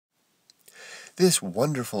This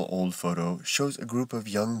wonderful old photo shows a group of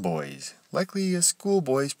young boys, likely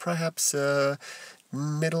schoolboys, perhaps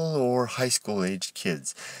middle or high school aged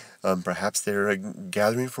kids. Perhaps they're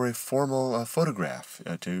gathering for a formal photograph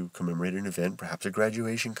to commemorate an event, perhaps a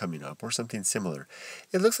graduation coming up or something similar.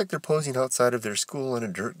 It looks like they're posing outside of their school on a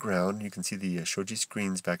dirt ground. You can see the shoji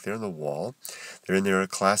screens back there on the wall. They're in their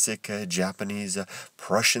classic Japanese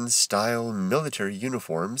Prussian-style military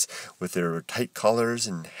uniforms with their tight collars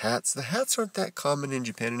and hats. The hats aren't that common in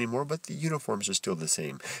Japan anymore, but the uniforms are still the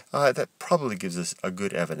same. That probably gives us a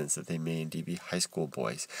good evidence that they may indeed be high school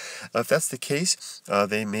boys. If that's the case,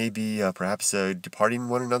 they may be perhaps departing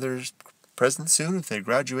one another's presence soon if they're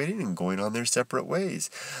graduating and going on their separate ways.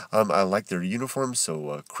 I like their uniforms,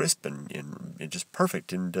 so crisp and just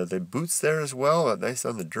perfect. And the boots there as well, nice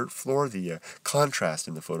on the dirt floor. The contrast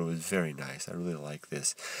in the photo is very nice. I really like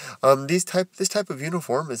this. This type of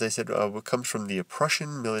uniform, as I said, comes from the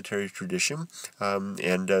Prussian military tradition,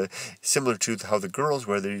 and similar to how the girls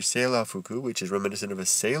wear their seila-fuku, which is reminiscent of a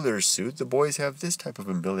sailor's suit. The boys have this type of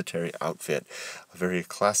a military outfit, a very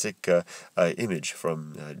classic image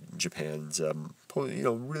from Japan's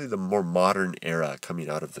really the more modern era coming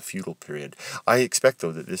out of the feudal period. I expect,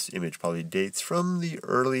 though, that this image probably dates from the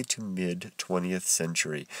early to mid 20th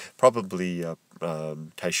century, probably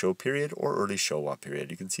Taisho period or early Showa period.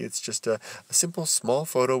 You can see it's just a simple small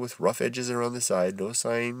photo with rough edges around the side, no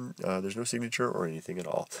sign, there's no signature or anything at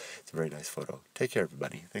all. It's a very nice photo. Take care,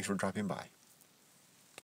 everybody. Thanks for dropping by.